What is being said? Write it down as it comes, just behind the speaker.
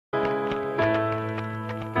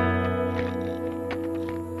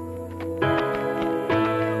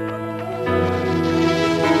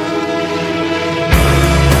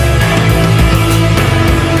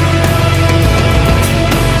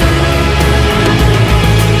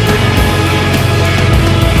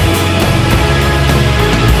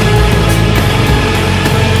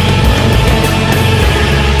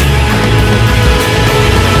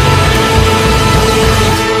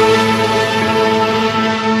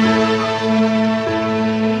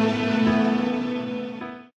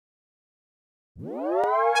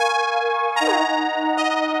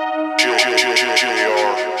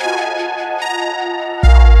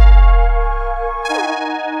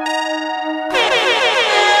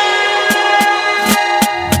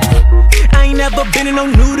been in no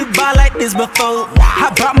nude bar like this before.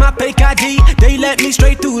 I brought my fake ID, they let me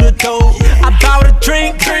straight through the door. I bought a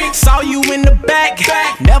drink, saw you in the back.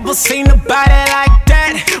 Never seen nobody like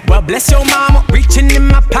that. Well, bless your mama, reaching in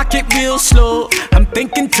my pocket real slow. I'm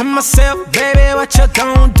thinking to myself, baby, what you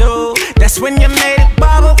gon' do? That's when you made it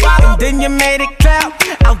bubble, and then you made it clap.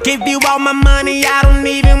 I'll give you all my money, I don't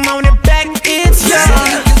even want it back. It's yours. So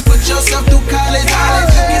you can put yourself through college.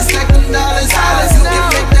 You can stack them dollars. You can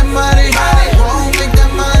make that money. Won't make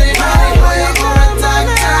that money. Lawyer or a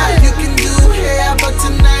doctor. You can do hair, but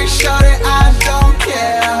tonight, shorty, I don't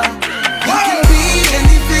care. You can be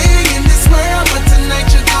anything in this world, but tonight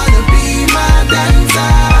you're gonna be my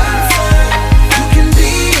dancer. You can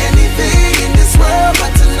be anything in this world,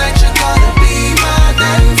 but tonight you're gonna be my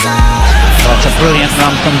dancer. Oh, it's a brilliant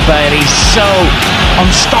run from Bale. He's so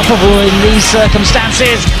unstoppable in these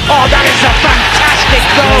circumstances. Oh, that is a fantastic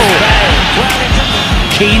goal.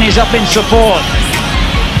 Keane is up in support.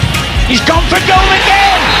 He's gone for goal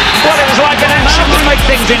again. Well, it was like an action to make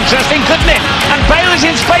things interesting, couldn't it? And Bale is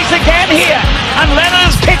in space again here. And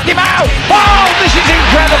Leonard's picked him out. Oh, this is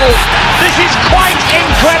incredible. This is quite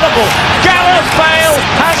incredible. Gareth Bale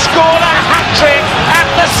has scored a hat-trick at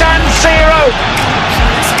the San Siro.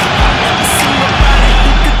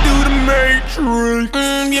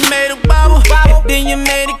 You made a bubble, and then you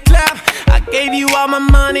made it clap. I gave you all my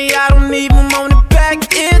money, I don't even want it back.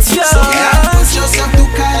 It's yours. So you can put yourself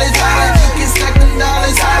through college. You can stack them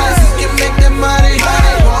dollars. You can make that money.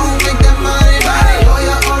 Won't make that money.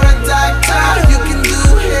 Lawyer or a doctor. You can do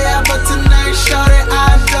hair, but tonight, shorty,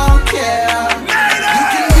 I don't care. You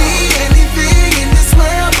can be anything in this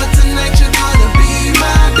world, but tonight you're gonna be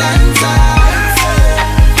my dancer.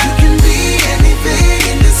 You can be anything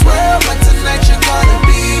in this world, but tonight you're gonna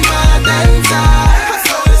be my dancer.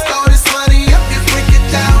 Throw this money up, you break it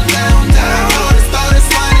down, down, down. Throw this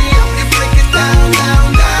money up, you break it down,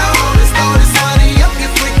 down, down. Throw this money up, you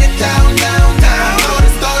break it down, down, down. Throw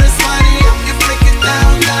this money up, you break it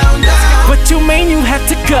down, down, down. What you mean you have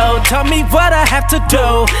to go? Tell me what I have to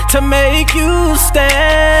do to make you stay.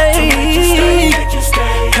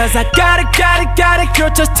 Cause I got it, girl,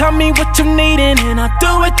 just tell me what you needin', and I'll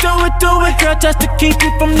do it, girl, just to keep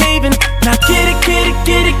you from leaving. Now get it, girl,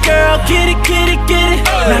 get it. Now get it, girl, get it.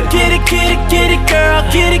 Oh, get it, girl, get it.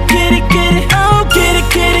 Now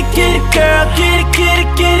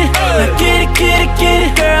get it,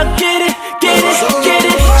 girl, get it. So you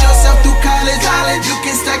can put yourself through college. You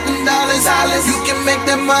can stack them dollars. You can make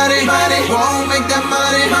that money. Won't make that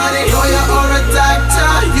money. Lawyer or a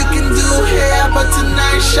doctor. You can do hair, but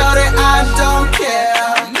tonight, shorty, I don't care.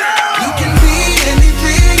 You can be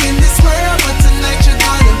anything in this world, but tonight you're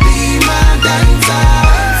gonna be my dancer.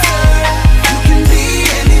 You can be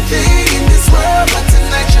anything in this world, but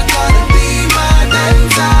tonight you're gonna be my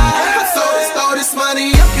dancer. Throw this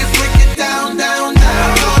money up, you break it down, down,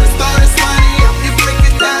 down. Throw this money up, you break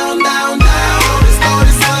it down, down, down. Throw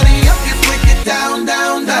this money up, you break it down,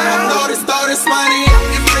 down, down. Throw this money up,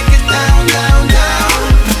 you break it down, down, down.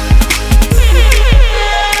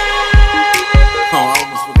 Oh, I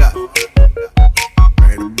almost forgot.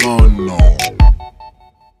 Right, no.